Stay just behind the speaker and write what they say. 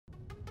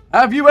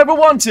Have you ever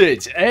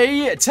wanted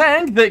a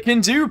tank that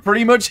can do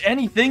pretty much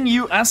anything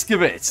you ask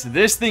of it?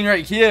 This thing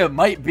right here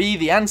might be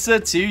the answer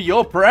to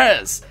your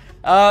prayers.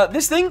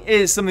 This thing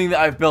is something that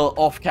I've built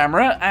off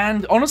camera,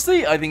 and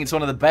honestly, I think it's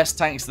one of the best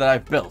tanks that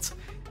I've built.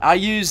 I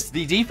used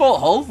the default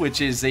hull, which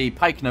is a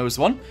pike nose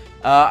one,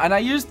 and I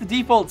used the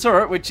default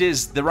turret, which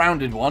is the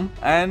rounded one,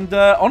 and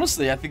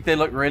honestly, I think they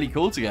look really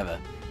cool together.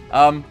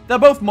 They're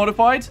both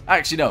modified.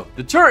 Actually, no,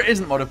 the turret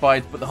isn't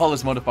modified, but the hull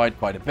is modified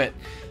quite a bit.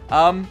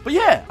 But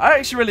yeah, I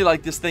actually really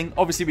like this thing.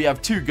 Obviously, we have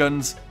 2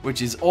 guns,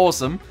 which is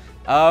awesome.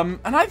 And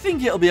I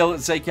think it'll be able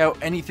to take out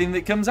anything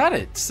that comes at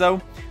it.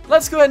 So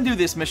let's go ahead and do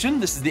this mission.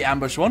 This is the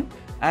ambush one.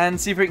 And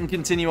see if we can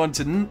continue on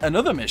to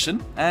another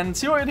mission and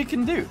see what it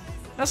can do.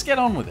 Let's get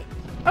on with it.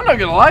 I'm not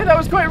gonna lie, that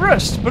was quite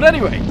rushed. But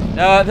anyway,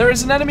 there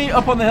is an enemy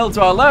up on the hill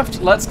to our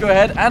left. Let's go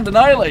ahead and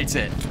annihilate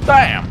it.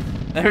 Bam!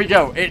 There we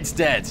go. It's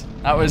dead.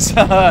 That was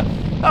that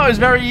was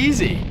very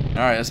easy.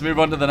 All right, let's move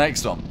on to the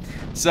next one.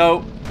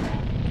 So,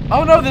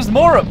 oh no, there's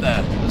more up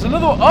there. There's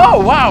another one.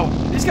 Oh wow,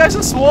 these guys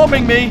are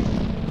swarming me.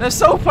 They're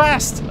so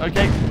fast.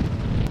 Okay,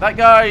 that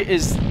guy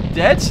is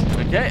dead.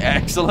 Okay,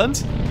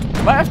 excellent.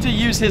 Might have to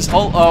use his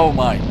hull. Oh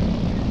my.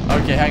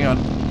 Okay, hang on.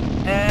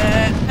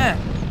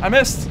 I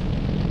missed.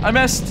 I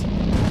missed.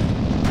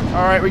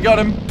 All right, we got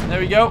him. There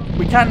we go.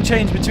 We can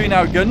change between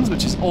our guns,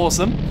 which is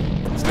awesome.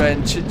 Let's go ahead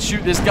and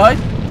shoot this guy.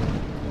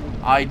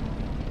 I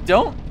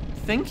don't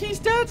think he's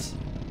dead.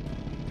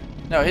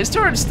 No, his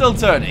turret's still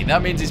turning.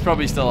 That means he's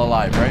probably still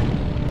alive, right?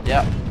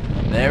 Yep.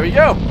 There we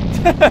go.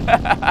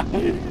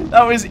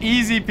 That was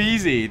easy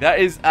peasy. That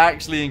is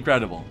actually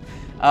incredible.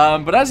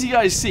 But as you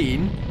guys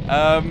seen,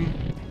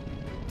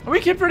 we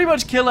can pretty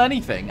much kill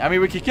anything. I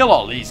mean, we could kill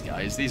all these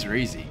guys. These are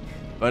easy.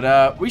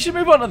 But we should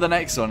move on to the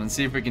next one and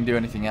see if we can do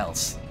anything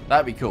else.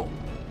 That'd be cool.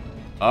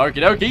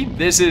 Okie dokie,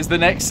 this is the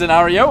next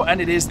scenario,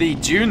 and it is the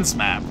Dunes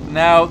map.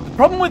 Now, the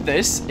problem with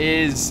this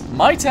is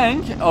my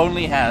tank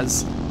only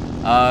has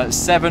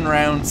 7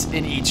 rounds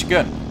in each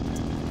gun.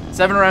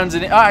 7 rounds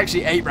in it. Oh,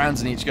 actually 8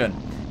 rounds in each gun.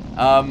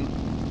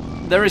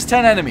 There is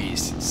 10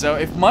 enemies, so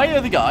if my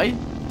other guy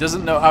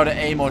doesn't know how to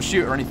aim or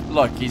shoot or anything,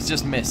 look, he's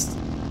just missed.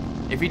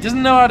 If he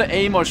doesn't know how to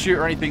aim or shoot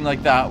or anything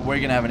like that, we're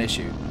gonna have an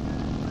issue.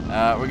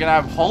 We're gonna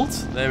have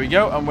halt. There we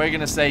go, and we're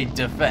gonna say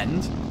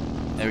defend.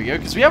 There we go,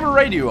 because we have a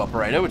radio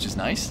operator, which is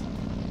nice.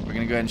 We're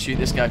gonna go ahead and shoot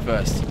this guy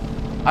first.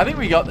 I think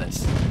we got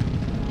this.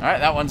 All right,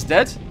 that one's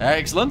dead.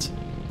 Excellent.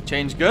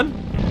 Change gun.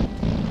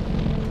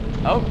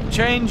 Oh,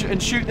 change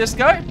and shoot this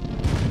guy.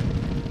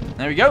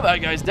 There we go, that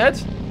guy's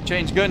dead.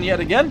 Change gun yet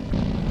again.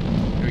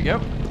 Here we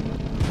go.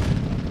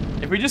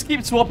 If we just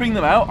keep swapping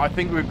them out, I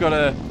think we've got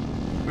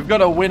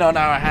a win on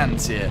our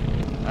hands here.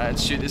 All right,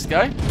 let's shoot this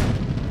guy.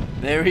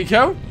 There we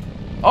go.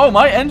 Oh,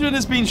 my engine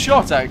has been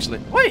shot, actually.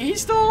 Wait,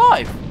 he's still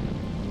alive.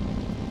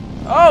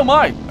 Oh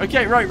my.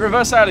 Okay, right,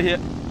 reverse out of here.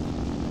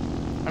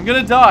 I'm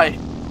gonna die.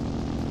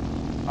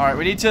 Alright,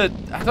 we need to...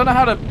 I don't know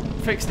how to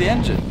fix the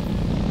engine.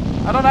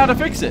 I don't know how to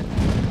fix it.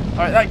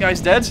 Alright, that guy's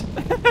dead.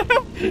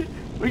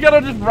 We gotta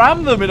just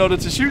ram them in order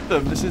to shoot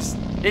them. This is...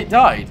 It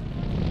died.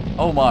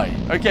 Oh my.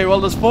 Okay, well,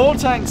 there's 4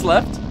 tanks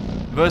left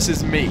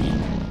versus me.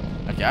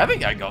 Okay, I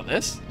think I got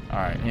this.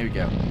 Alright, here we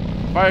go.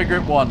 Fire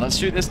group 1. Let's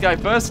shoot this guy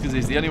first, because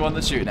he's the only one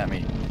that's shooting at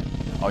me.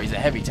 Oh, he's a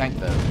heavy tank,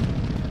 though.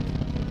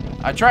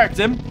 I tracked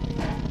him.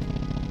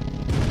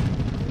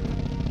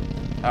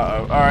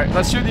 Uh-oh. Alright,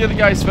 let's shoot the other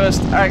guys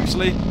first,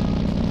 actually.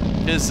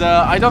 Because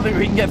I don't think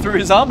we can get through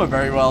his armor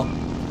very well.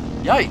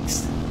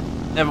 Yikes.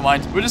 Never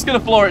mind. We're just going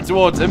to floor it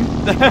towards him.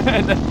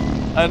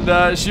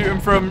 and shoot him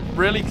from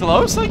really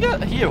close, I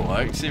guess. Here it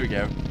works. Here we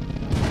go.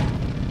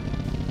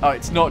 Oh,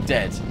 it's not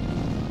dead.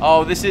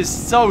 Oh, this is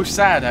so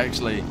sad,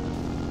 actually.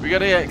 We got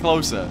to get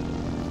closer.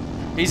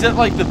 He's at,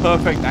 like, the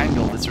perfect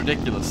angle. It's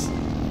ridiculous.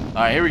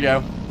 Alright, here we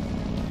go.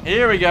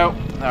 Here we go.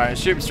 Alright,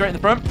 shoot him straight in the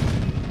front.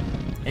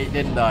 It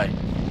didn't die.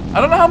 I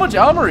don't know how much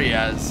armor he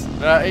has.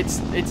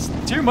 It's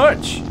too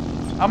much.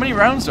 How many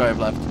rounds do I have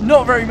left?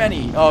 Not very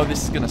many. Oh,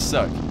 this is gonna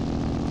suck.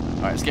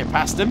 Alright, let's get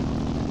past him.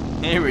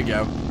 Here we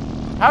go.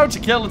 How to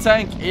kill a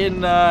tank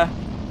in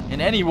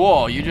any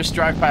war. You just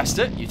drive past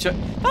it.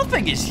 That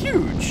thing is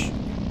huge.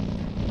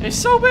 It's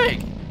so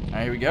big.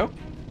 Alright, here we go.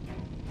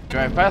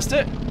 Drive past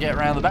it, get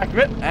around the back of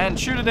it, and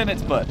shoot it in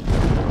its butt.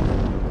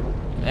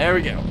 There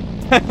we go.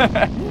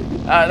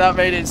 That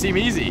made it seem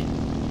easy.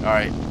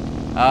 Alright.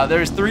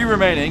 There's 3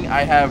 remaining.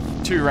 I have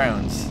 2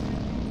 rounds.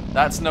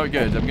 That's no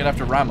good. I'm going to have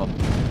to ram them.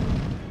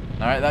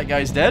 Alright, that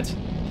guy's dead.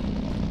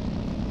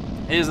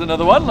 Here's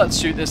another one. Let's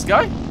shoot this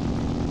guy.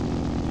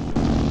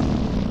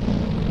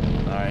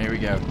 Alright, here we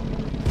go.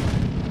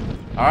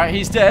 Alright,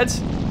 he's dead.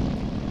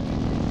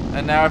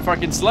 And now if I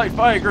can select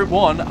fire group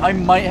 1, I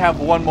might have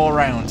 1 more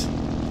round.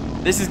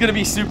 This is going to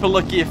be super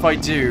lucky if I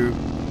do.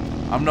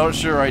 I'm not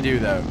sure I do,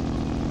 though.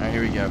 Alright,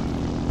 here we go.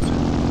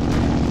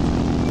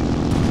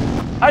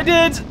 I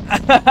did!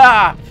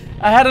 I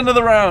had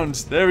another round.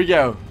 There we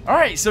go.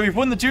 Alright, so we've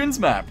won the Dunes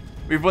map.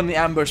 We've won the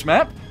ambush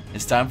map.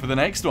 It's time for the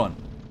next one.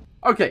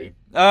 Okay,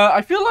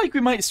 I feel like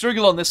we might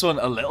struggle on this one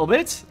a little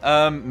bit.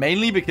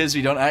 Mainly because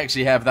we don't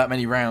actually have that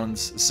many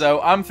rounds.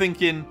 So I'm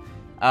thinking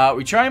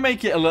We try and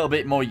make it a little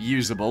bit more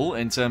usable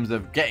in terms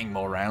of getting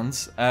more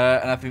rounds,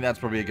 and I think that's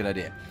probably a good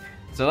idea.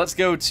 So let's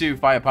go to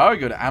firepower,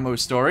 go to ammo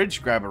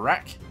storage, grab a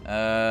rack.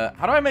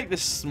 How do I make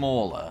this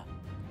smaller?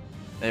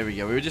 There we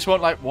go. We just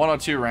want like 1 or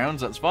 2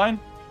 rounds, that's fine.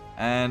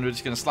 And we're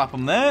just going to slap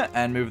them there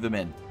and move them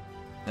in.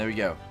 There we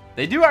go.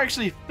 They do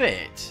actually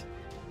fit,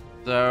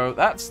 so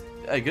that's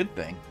a good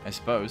thing, I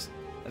suppose.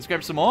 Let's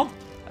grab some more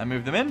and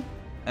move them in,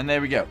 and there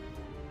we go.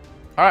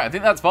 Alright, I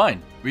think that's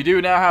fine. We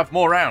do now have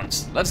more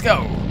rounds. Let's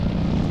go!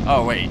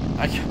 Oh, wait.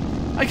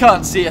 I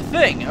can't see a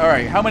thing.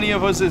 Alright, how many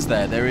of us is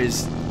there? There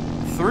is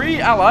 3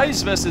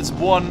 allies versus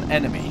 1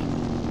 enemy.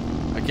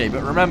 Okay,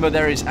 but remember,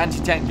 there is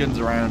anti-tank guns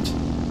around.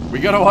 We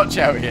gotta watch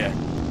out here.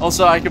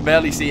 Also, I can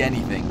barely see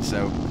anything,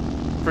 so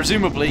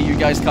presumably you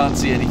guys can't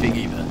see anything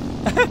either.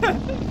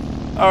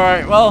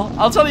 Alright, well,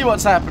 I'll tell you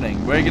what's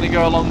happening. We're gonna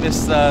go along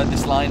this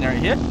this line right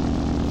here.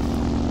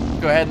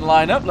 Go ahead and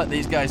line up, let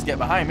these guys get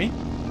behind me.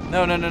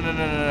 No,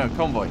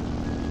 convoy.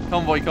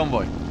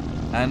 Convoy.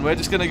 And we're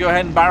just going to go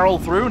ahead and barrel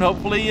through and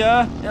hopefully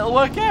it'll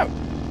work out.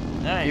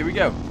 Alright, here we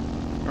go.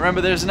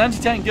 Remember, there's an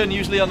anti-tank gun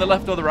usually on the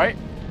left or the right.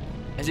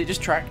 Has it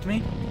just tracked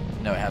me?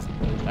 No, it hasn't.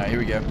 Alright, here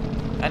we go.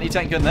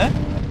 Anti-tank gun there.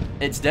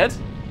 It's dead.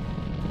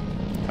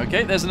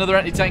 Okay, there's another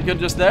anti-tank gun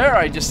just there.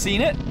 I just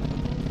seen it.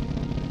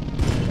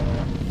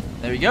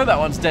 There we go. That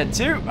one's dead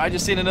too. I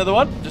just seen another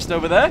one just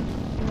over there.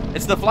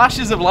 It's the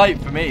flashes of light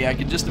for me. I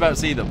can just about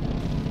see them.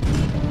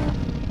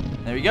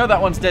 There we go.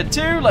 That one's dead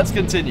too. Let's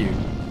continue.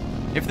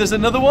 If there's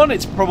another one,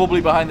 it's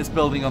probably behind this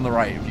building on the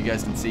right, if you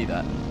guys can see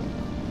that.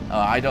 Oh,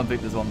 I don't think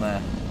there's one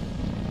there.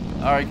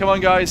 Alright, come on,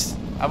 guys.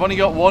 I've only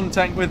got 1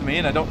 tank with me,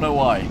 and I don't know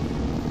why.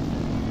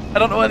 I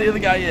don't know where the other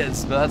guy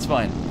is, but that's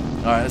fine.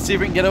 Alright, let's see if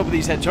we can get over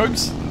these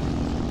hedgehogs.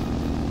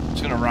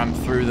 Just gonna ram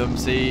through them,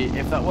 see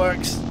if that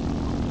works.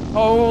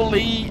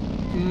 Holy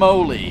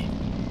moly.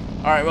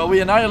 Alright, well,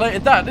 we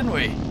annihilated that, didn't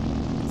we?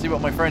 Let's see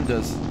what my friend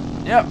does.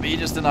 Yep, he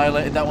just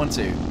annihilated that one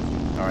too.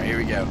 Alright, here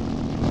we go.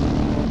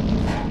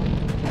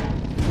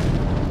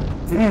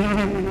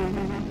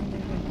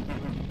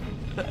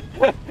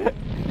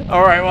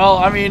 Alright, well,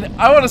 I mean,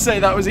 I want to say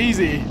that was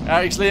easy.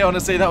 Actually, I want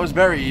to say that was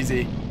very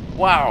easy.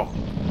 Wow.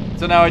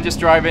 So now I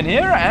just drive in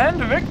here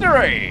and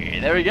victory.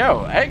 There we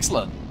go.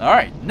 Excellent.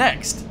 Alright,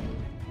 next.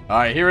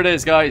 Alright, here it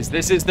is, guys.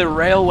 This is the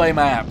railway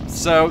map.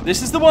 So,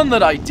 this is the one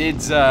that I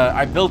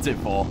built it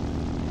for.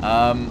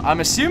 I'm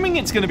assuming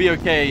it's going to be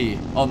okay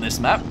on this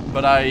map,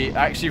 but I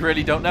actually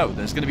really don't know.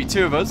 There's going to be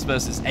 2 of us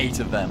versus 8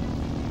 of them.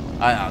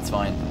 That's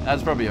fine.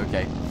 That's probably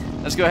okay.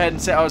 Let's go ahead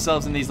and set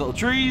ourselves in these little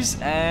trees,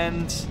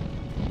 and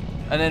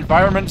an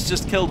environment's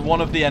just killed one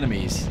of the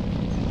enemies.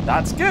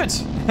 That's good.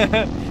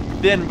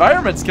 If the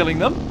environment's killing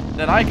them,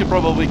 then I could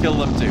probably kill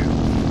them too.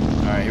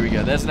 Alright, here we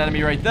go. There's an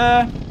enemy right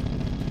there.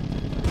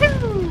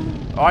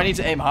 Oh, I need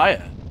to aim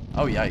higher.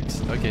 Oh,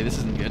 yikes. Okay, this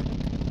isn't good.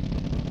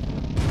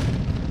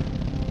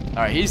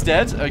 Alright, he's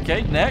dead.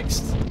 Okay,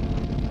 next.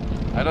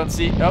 I don't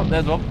see... Oh,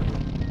 there's one.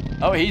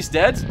 Oh, he's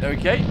dead.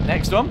 Okay,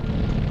 next one.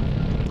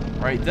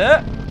 Right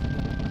there.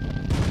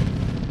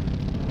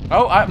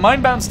 Oh,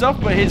 mine bounced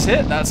off, but his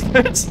hit. That's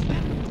good.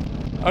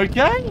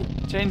 Okay,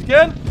 change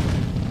gun.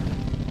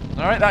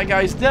 Alright, that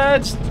guy's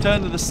dead.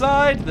 Turn to the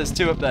side. There's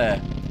 2 up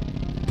there.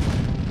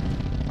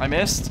 I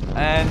missed.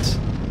 And...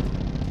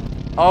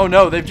 oh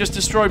no, they've just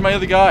destroyed my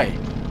other guy.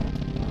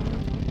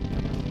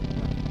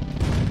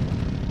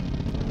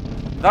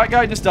 That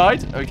guy just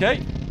died.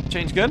 Okay,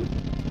 change gun.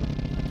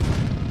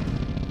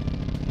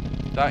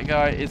 That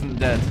guy isn't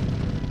dead.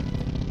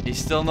 He's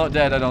still not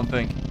dead, I don't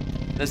think.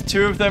 There's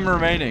 2 of them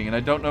remaining, and I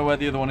don't know where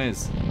the other one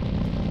is.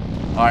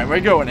 Alright,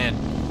 we're going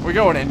in. We're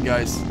going in,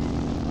 guys.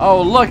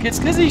 Oh, look, it's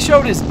because he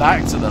showed his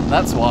back to them.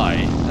 That's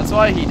why. That's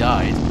why he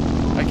died.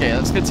 Okay,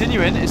 let's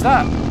continue in. Is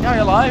that guy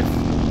alive?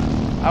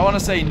 I want to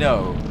say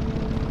no.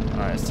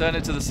 Alright, let's turn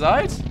it to the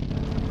side.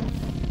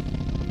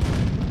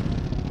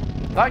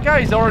 That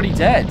guy's already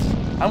dead.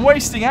 I'm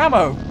wasting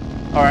ammo.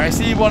 Alright, I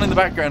see one in the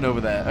background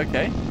over there.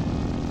 Okay.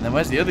 And then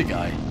where's the other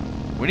guy?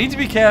 We need to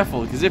be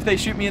careful, because if they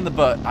shoot me in the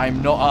butt,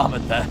 I'm not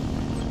armored there.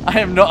 I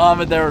am not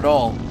armored there at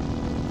all.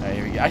 Alright,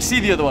 here we go. I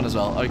see the other one as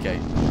well. Okay.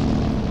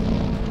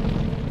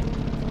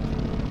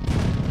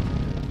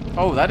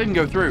 Oh, that didn't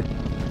go through.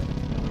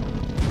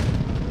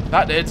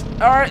 That did.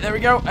 Alright, there we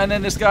go. And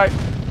then this guy.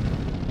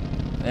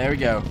 There we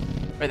go.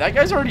 Wait, that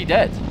guy's already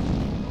dead.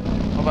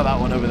 How about that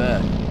one over there?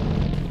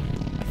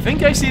 I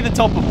think I see the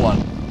top of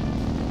one.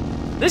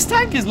 This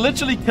tank is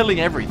literally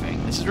killing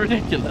everything. This is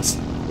ridiculous.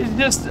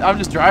 I'm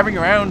just driving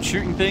around,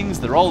 shooting things.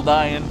 They're all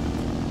dying.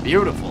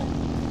 Beautiful.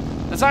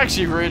 That's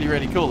actually really,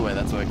 really cool the way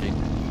that's working.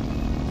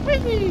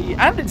 Whee!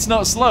 And it's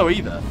not slow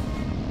either.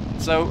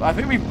 So I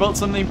think we've built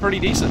something pretty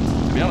decent,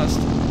 to be honest.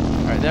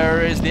 Alright,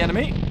 there is the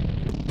enemy.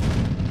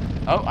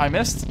 Oh, I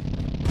missed.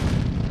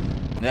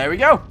 There we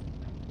go.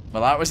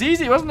 Well, that was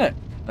easy, wasn't it?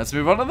 Let's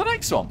move on to the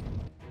next one.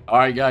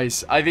 Alright,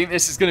 guys. I think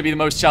this is going to be the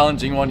most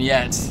challenging one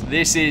yet.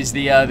 This is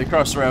the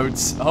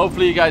crossroads.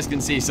 Hopefully you guys can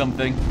see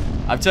something.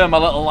 I've turned my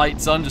little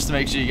lights on just to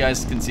make sure you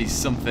guys can see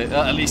something,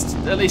 at least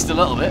a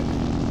little bit.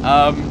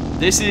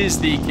 This is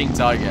the King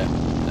Tiger.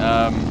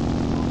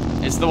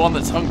 It's the one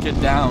that's hunkered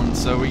down,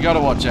 so we gotta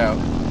watch out.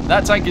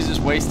 That tank is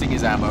just wasting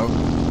his ammo,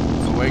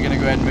 so we're gonna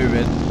go ahead and move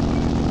in.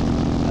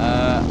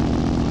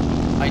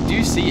 I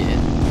do see it.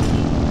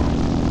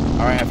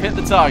 Alright, I've hit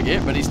the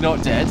target, but he's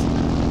not dead.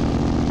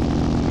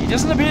 He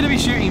doesn't appear to be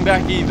shooting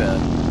back either.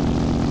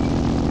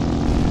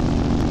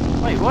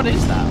 Wait, what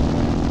is that?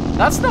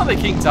 That's not the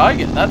King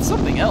Tiger, that's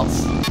something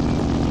else.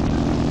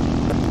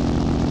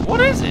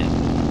 What is it?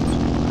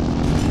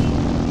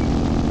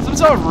 Some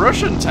sort of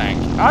Russian tank.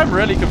 I'm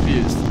really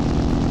confused.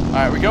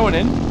 Alright, we're going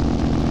in.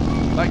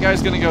 That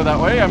guy's gonna go that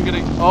way. I'm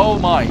gonna... Oh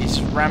my,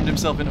 he's rammed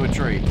himself into a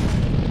tree.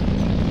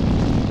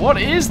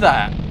 What is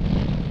that?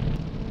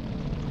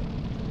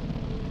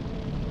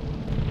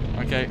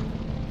 Okay.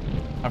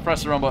 I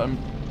pressed the wrong button.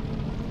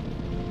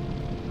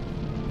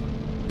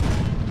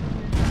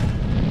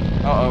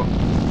 Uh-oh.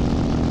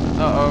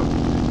 Uh-oh.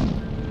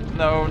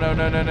 No, no,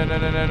 no, no, no, no,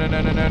 no, no, no,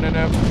 no, no, no,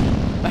 no.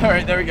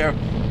 Alright, there we go.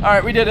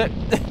 Alright, we did it.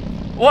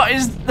 What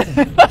is...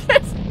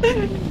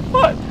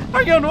 What?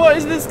 Hang on, what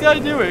is this guy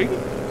doing?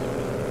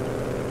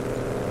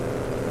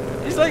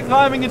 He's like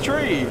climbing a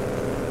tree.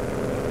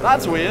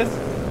 That's weird.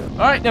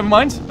 Alright, never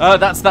mind.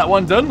 That's that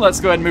one done. Let's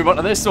go ahead and move on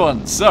to this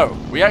one. So,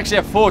 we actually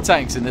have 4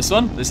 tanks in this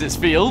one. This is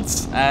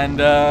Fields,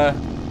 and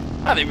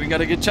I think we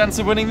got a good chance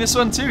of winning this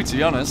one too, to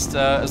be honest.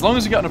 As long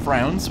as we got enough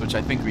rounds, which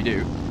I think we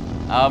do.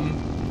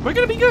 We're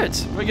gonna be good.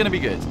 We're gonna be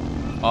good.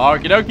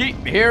 Okie dokie,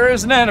 here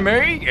is an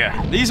enemy.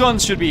 Yeah. These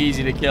ones should be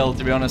easy to kill,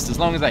 to be honest, as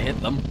long as I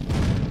hit them.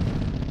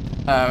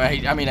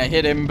 I mean, I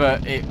hit him,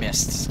 but it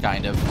missed,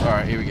 kind of.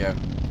 Alright, here we go.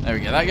 There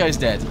we go. That guy's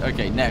dead.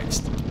 Okay,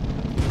 next.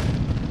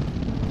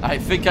 I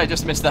think I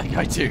just missed that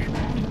guy too.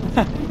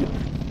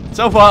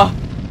 So far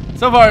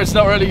it's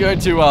not really going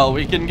too well.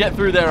 We can get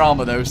through their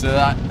armor though, so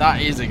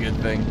that is a good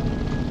thing.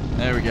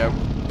 There we go.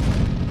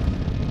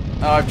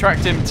 Oh, I've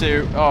tracked him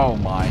too. Oh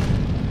my.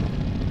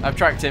 I've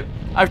tracked him.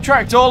 I've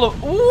tracked all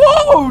of...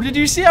 Whoa! Did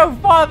you see how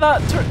far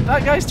that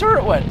guy's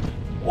turret went?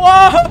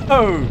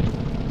 Whoa!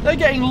 They're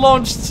getting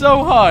launched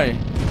so high.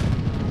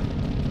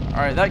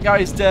 Alright, that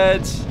guy's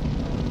dead.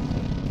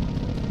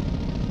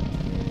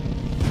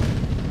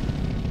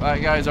 That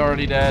guy's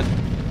already dead.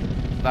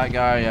 That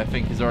guy, I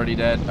think, is already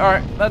dead.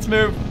 Alright, let's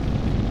move.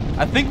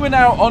 I think we're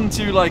now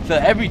onto, like, the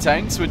heavy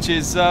tanks, which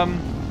is,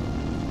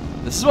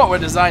 this is what we're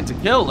designed to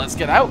kill. Let's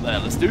get out there.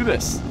 Let's do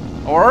this.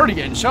 Oh, we're already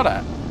getting shot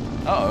at.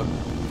 Uh-oh.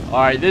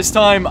 Alright, this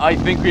time, I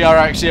think we are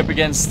actually up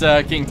against,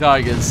 King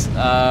Tigers.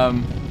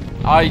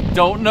 I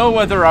don't know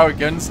whether our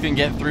guns can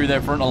get through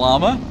their frontal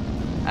armor.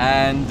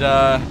 And,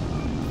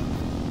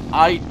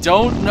 I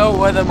don't know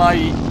whether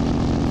the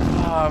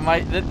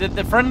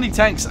friendly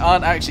tanks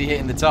aren't actually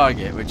hitting the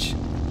target, which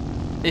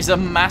is a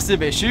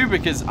massive issue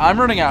because I'm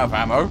running out of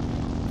ammo,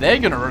 they're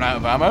going to run out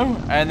of ammo,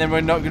 and then we're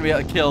not going to be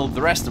able to kill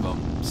the rest of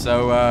them.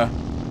 So,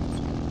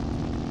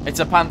 it's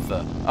a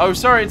panther. Oh,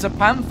 sorry, it's a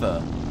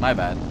panther. My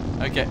bad.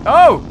 Okay.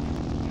 Oh!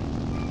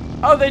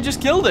 Oh, they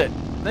just killed it.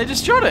 They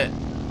just shot it.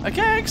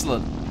 Okay,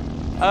 excellent.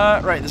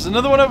 Right, there's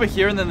another one over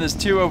here, and then there's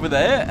 2 over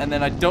there, and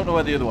then I don't know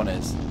where the other one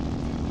is.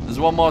 There's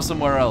one more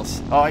somewhere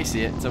else. Oh, I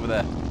see it. It's over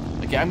there.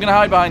 Okay, I'm gonna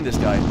hide behind this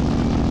guy.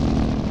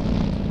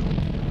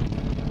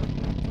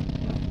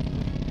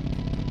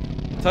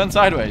 Turn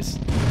sideways.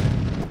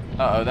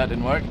 Uh-oh, that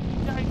didn't work.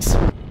 Yikes.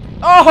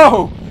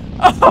 Oh!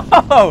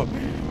 Oh!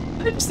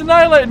 They just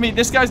annihilated me.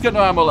 This guy's got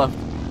no ammo left.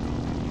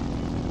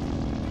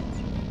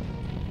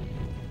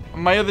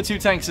 My other 2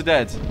 tanks are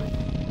dead.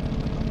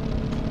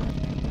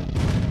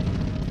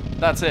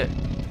 That's it.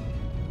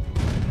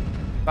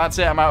 That's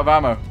it, I'm out of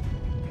ammo.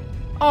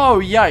 Oh,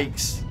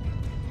 yikes.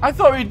 I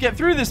thought we'd get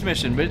through this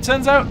mission, but it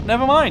turns out,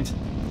 never mind.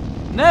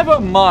 Never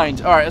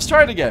mind. Alright, let's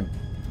try it again.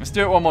 Let's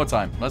do it one more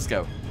time. Let's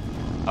go.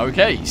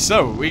 Okay,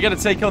 so we're going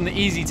to take on the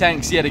easy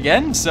tanks yet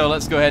again, so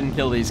let's go ahead and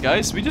kill these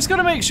guys. We just got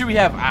to make sure we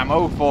have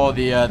ammo for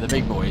the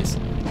big boys.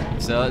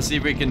 So let's see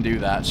if we can do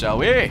that, shall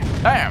we?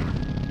 Bam!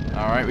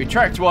 Alright, we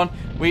tracked one.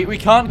 We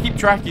can't keep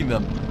tracking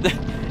them.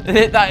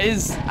 That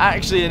is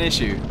actually an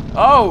issue.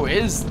 Oh,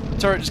 his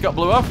turret just got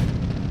blew up.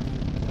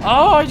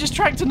 Oh, I just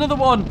tracked another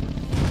one.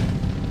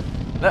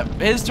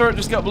 His turret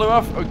just got blew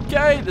off.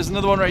 Okay, there's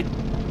another one right...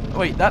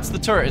 Wait, that's the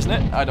turret, isn't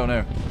it? I don't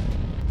know.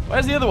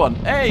 Where's the other one?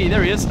 Hey,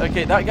 there he is.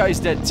 Okay, that guy's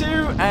dead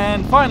too.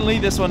 And finally,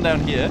 this one down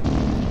here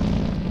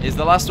is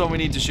the last one we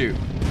need to shoot.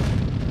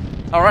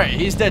 Alright,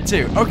 he's dead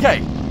too.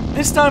 Okay,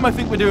 this time I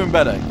think we're doing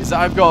better, because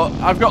I've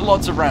got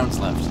lots of rounds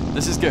left.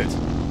 This is good.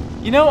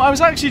 You know, I was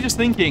actually just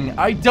thinking,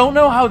 I don't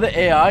know how the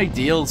AI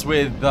deals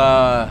with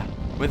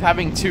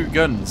having 2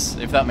 guns,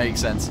 if that makes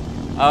sense.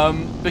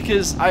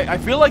 Because I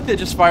feel like they're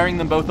just firing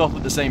them both off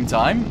at the same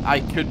time.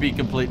 I could be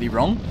completely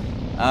wrong.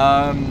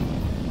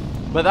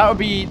 But that would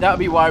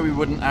be why we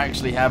wouldn't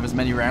actually have as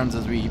many rounds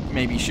as we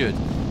maybe should.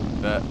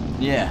 But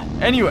yeah.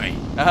 Anyway,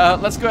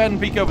 let's go ahead and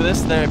peek over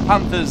this. They're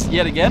Panthers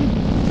yet again.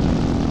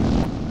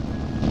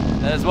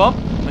 There's one.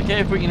 Okay,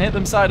 if we can hit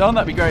them side on,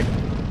 that'd be great.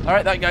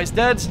 Alright, that guy's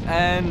dead.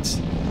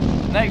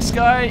 And next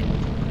guy,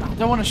 I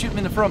don't want to shoot him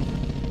in the front.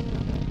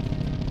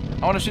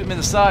 I want to shoot him in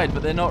the side,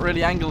 but they're not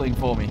really angling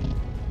for me.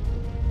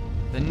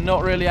 They're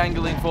not really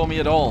angling for me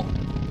at all.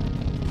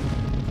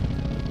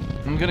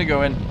 I'm gonna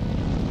go in.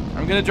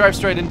 I'm gonna drive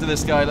straight into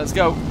this guy. Let's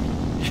go.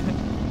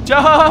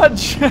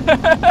 Charge!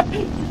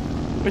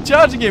 We're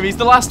charging him. He's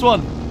the last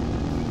one.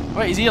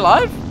 Wait, is he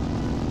alive?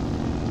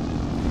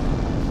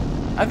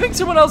 I think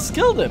someone else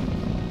killed him.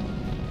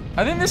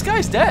 I think this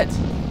guy's dead.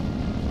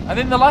 I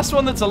think the last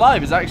one that's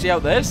alive is actually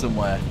out there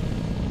somewhere.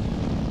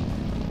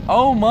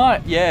 Oh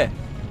my, yeah.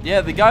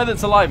 Yeah, the guy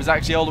that's alive is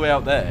actually all the way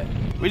out there.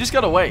 We just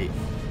gotta wait.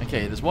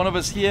 Okay, there's one of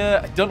us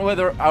here. I don't know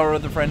where our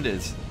other friend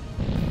is.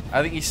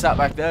 I think he's sat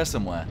back there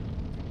somewhere.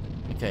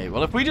 Okay,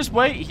 well if we just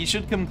wait, he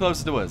should come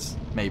closer to us.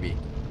 Maybe.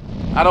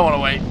 I don't want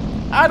to wait.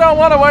 I don't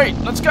want to wait.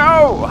 Let's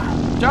go.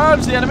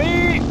 Charge the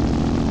enemy.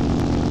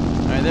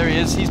 Alright, there he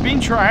is. He's being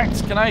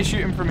tracked. Can I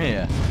shoot him from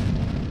here?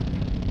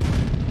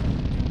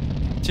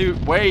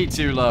 Way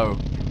too low.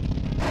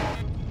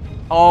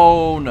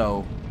 Oh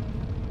no.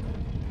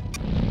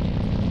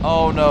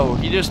 Oh no.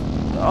 He just...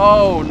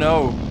 Oh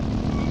no.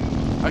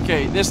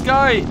 Okay, this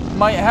guy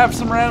might have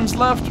some rounds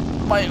left.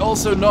 Might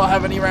also not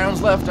have any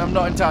rounds left. I'm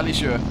not entirely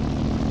sure.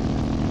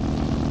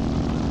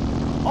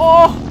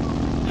 Oh!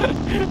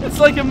 It's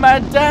like a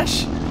mad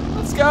dash.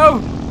 Let's go.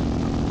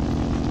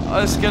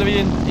 Oh, this is going to be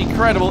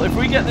incredible. If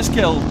we get this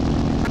kill,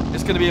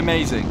 it's going to be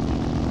amazing.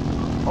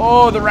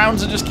 Oh, the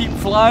rounds are just keep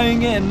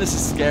flying in. This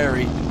is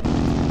scary.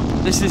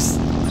 This is...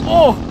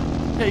 Oh!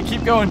 Okay,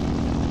 keep going.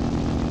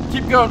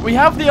 Keep going. We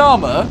have the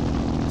armor.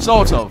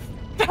 Sort of.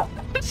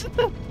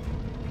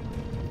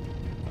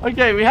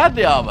 Okay, we had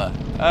the armor.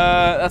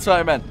 That's what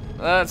I meant.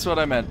 That's what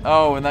I meant.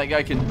 Oh, and that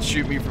guy can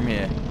shoot me from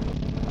here.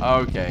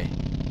 Okay.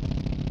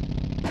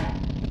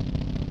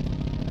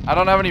 I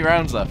don't have any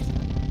rounds left.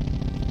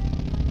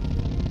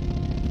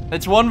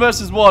 It's 1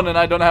 versus 1 and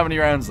I don't have any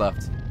rounds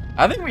left.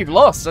 I think we've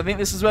lost. I think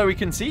this is where we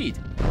concede.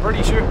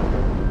 Pretty sure.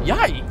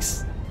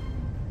 Yikes.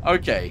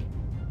 Okay.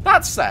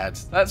 That's sad.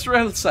 That's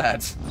real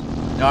sad.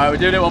 Alright, we're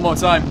doing it one more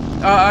time.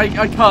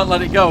 I can't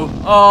let it go.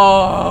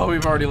 Oh,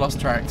 we've already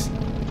lost tracks.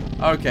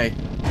 Okay.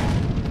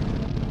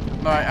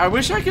 Alright, I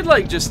wish I could,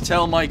 like, just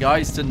tell my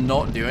guys to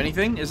not do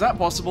anything. Is that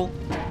possible?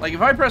 Like,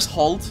 if I press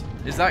halt,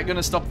 is that going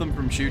to stop them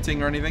from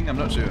shooting or anything? I'm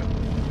not sure.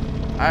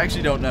 I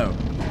actually don't know.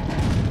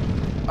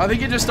 I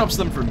think it just stops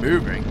them from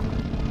moving.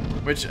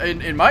 Which,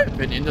 in my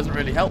opinion, doesn't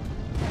really help.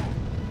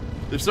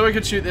 If someone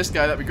could shoot this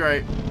guy, that'd be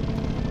great.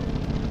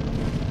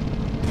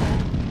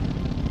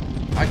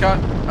 I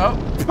can't... Oh.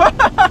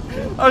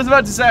 I was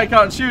about to say I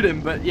can't shoot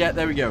him, but yeah,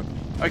 there we go.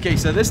 Okay,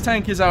 so this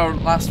tank is our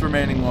last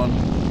remaining one.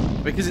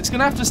 Because it's going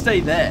to have to stay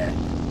there.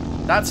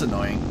 That's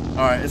annoying.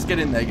 Alright, let's get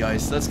in there,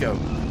 guys. Let's go.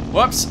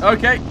 Whoops.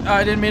 Okay.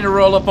 I didn't mean to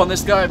roll up on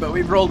this guy, but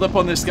we've rolled up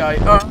on this guy.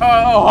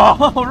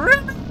 Oh,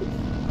 really?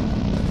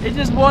 It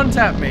just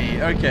one-tapped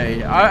me.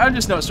 Okay. I'm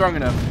just not strong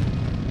enough.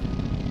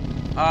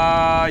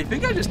 I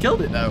think I just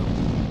killed it, though.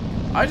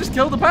 I just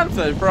killed the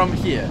panther from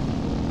here.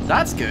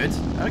 That's good.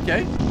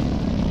 Okay.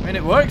 I mean,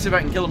 it works if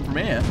I can kill him from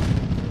here.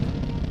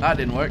 That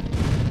didn't work.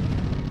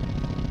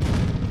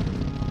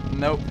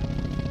 Nope.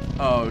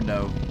 Oh,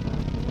 no.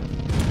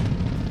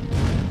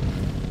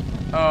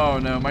 Oh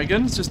no, my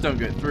guns just don't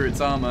get through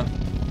its armor.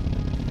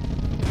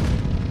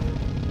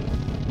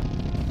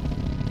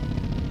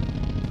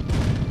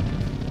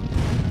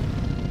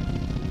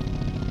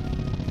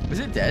 Is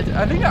it dead?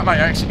 I think that might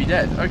actually be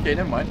dead. Okay,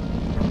 never mind.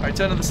 Alright,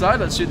 turn to the side,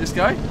 let's shoot this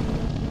guy.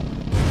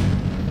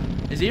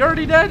 Is he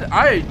already dead?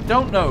 I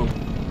don't know.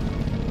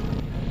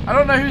 I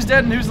don't know who's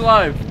dead and who's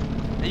alive.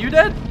 Are you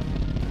dead?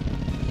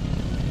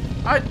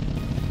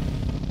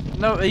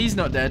 No, he's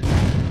not dead.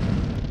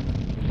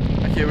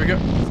 Okay,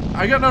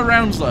 I got no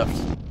rounds left.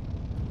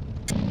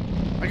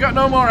 I got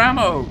no more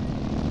ammo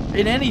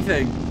in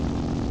anything.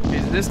 Okay,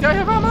 does this guy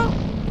have ammo?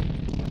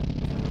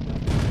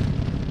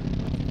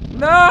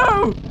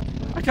 No!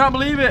 I can't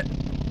believe it.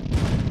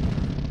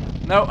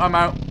 No, I'm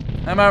out.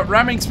 I'm out.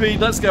 Ramming speed,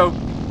 let's go.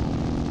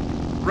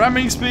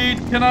 Ramming speed,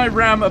 can I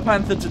ram a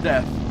panther to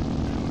death?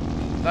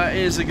 That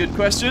is a good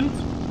question.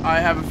 I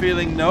have a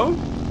feeling no,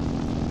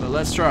 but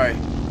let's try.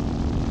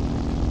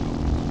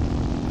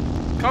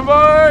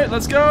 Convoy,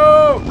 let's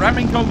go!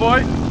 Ramming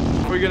convoy.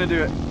 We're gonna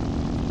do it.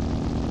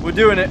 We're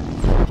doing it.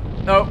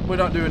 No, we're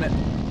not doing it.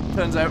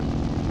 Turns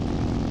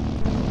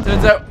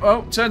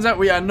out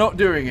we are not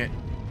doing it.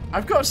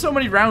 I've got so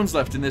many rounds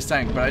left in this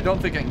tank, but I don't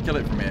think I can kill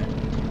it from here.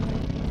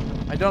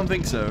 I don't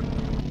think so.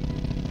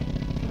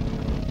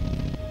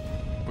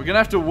 We're gonna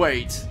have to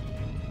wait.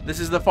 This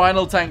is the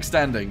final tank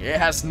standing. It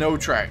has no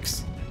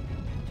tracks.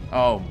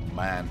 Oh,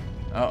 man.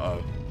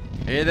 Uh-oh.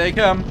 Here they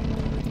come.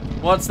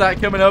 What's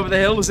that coming over the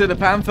hill? Is it a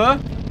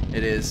panther?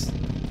 It is.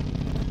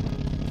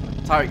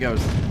 That's how it goes.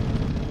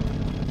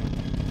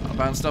 I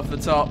bounced off the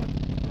top.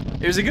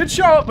 It was a good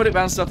shot, but it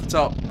bounced off the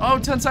top. Oh,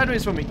 turn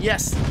sideways for me.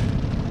 Yes.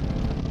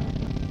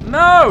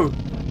 No!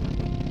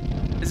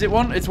 Is it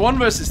one? It's 1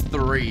 versus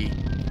 3.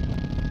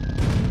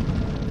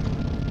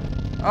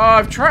 Oh,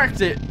 I've tracked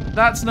it.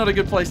 That's not a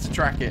good place to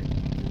track it.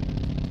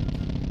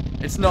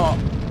 It's not.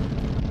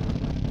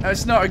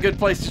 It's not a good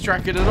place to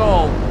track it at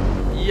all.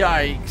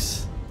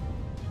 Yikes.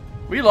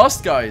 We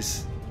lost,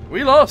 guys.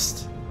 We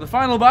lost. The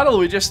final battle,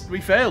 we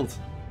failed.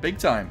 Big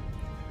time.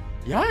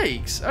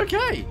 Yikes.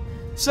 Okay.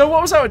 So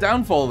what was our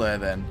downfall there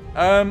then?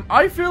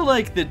 I feel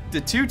like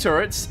the two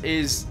turrets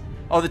is,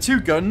 or the two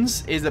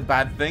guns is a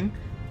bad thing.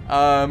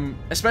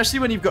 Especially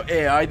when you've got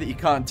AI that you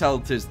can't tell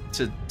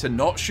to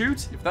not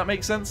shoot, if that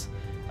makes sense.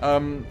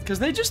 Because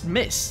they just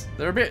miss.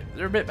 They're a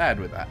bit bad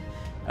with that.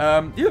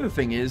 The other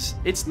thing is,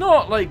 it's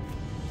not like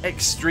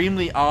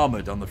extremely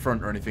armored on the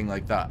front or anything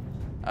like that.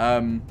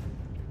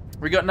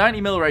 We got 90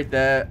 mil right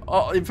there.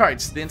 Oh, in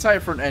fact, the entire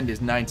front end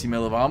is 90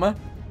 mil of armor.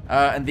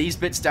 And these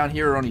bits down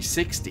here are only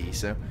 60,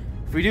 so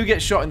if we do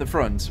get shot in the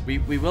front, we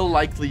will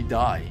likely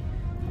die.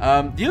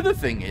 The other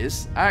thing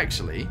is,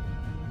 actually,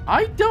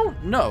 I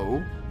don't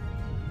know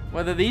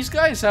whether these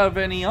guys have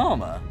any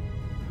armor.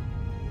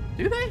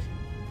 Do they?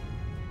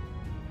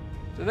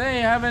 Do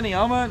they have any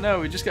armor? No,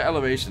 we just got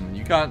elevation.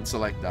 You can't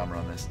select armor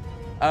on this.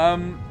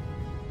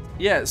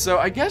 Yeah, so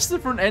I guess the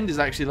front end is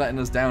actually letting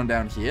us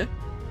down here.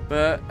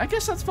 But I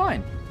guess that's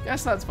fine.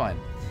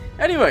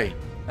 Anyway,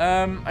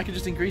 I can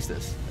just increase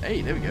this.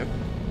 Hey, there we go.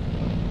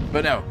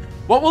 But no,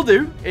 what we'll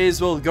do is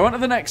we'll go on to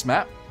the next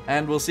map,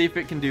 and we'll see if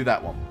it can do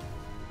that one.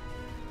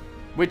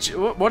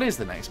 What is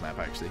the next map,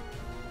 actually?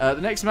 The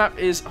next map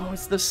is, oh,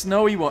 it's the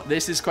snowy one.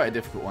 This is quite a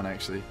difficult one,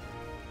 actually.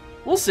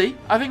 We'll see.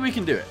 I think we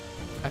can do it.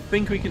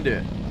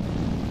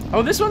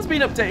 Oh, this one's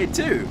been updated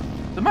too.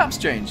 The map's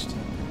changed.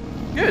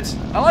 Good.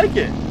 I like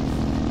it.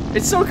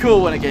 It's so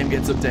cool when a game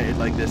gets updated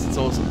like this. It's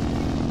awesome.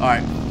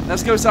 Alright,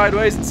 let's go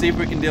sideways and see if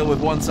we can deal with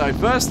one side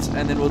first,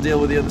 and then we'll deal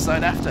with the other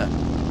side after.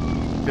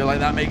 I feel like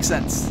that makes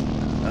sense.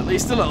 At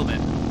least a little bit.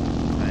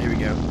 Right, here we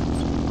go.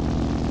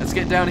 Let's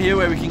get down here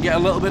where we can get a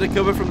little bit of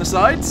cover from the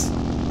sides,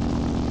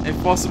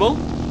 if possible.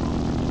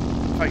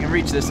 If I can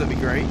reach this, that'd be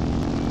great.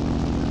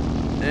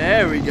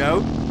 There we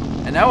go.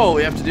 And now all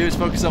we have to do is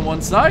focus on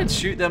one side,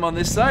 shoot them on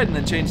this side, and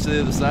then change to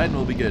the other side, and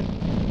we'll be good.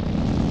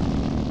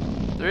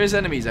 There is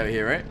enemies out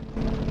here, right?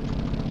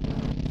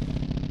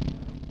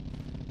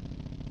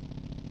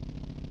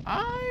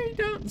 I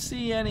don't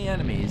see any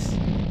enemies.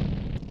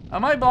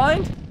 Am I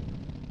blind?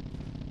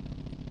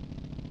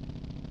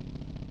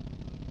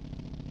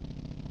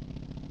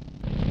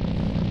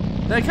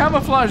 Their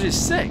camouflage is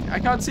sick. I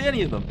can't see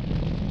any of them.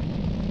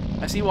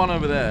 I see one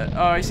over there.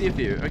 Oh, I see a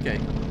few. Okay.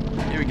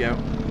 Here we go.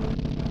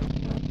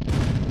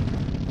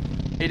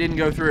 It didn't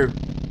go through.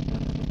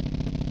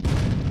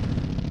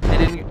 It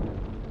didn't...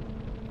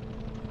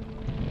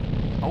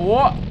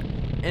 What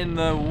in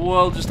the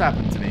world just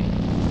happened to me?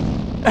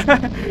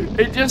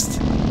 It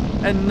just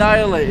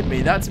annihilated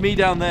me. That's me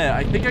down there.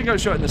 I think I got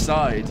shot in the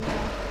side.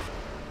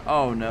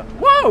 Oh no.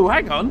 Whoa,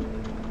 hang on.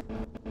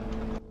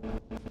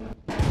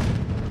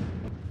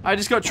 I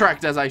just got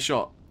tracked as I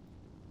shot.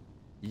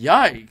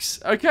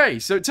 Yikes. Okay,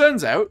 so it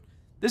turns out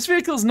this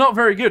vehicle's not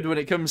very good when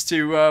it comes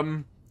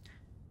to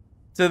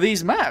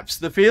these maps.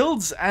 The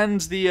fields and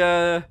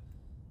the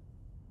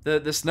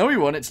snowy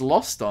one it's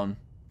lost on.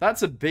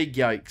 That's a big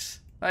yikes.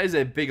 That is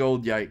a big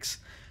old yikes.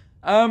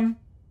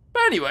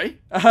 But anyway,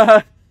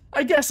 I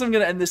guess I'm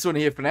going to end this one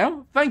here for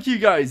now. Thank you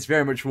guys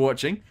very much for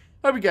watching.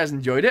 Hope you guys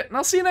enjoyed it, and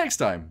I'll see you next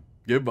time.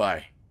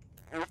 Goodbye.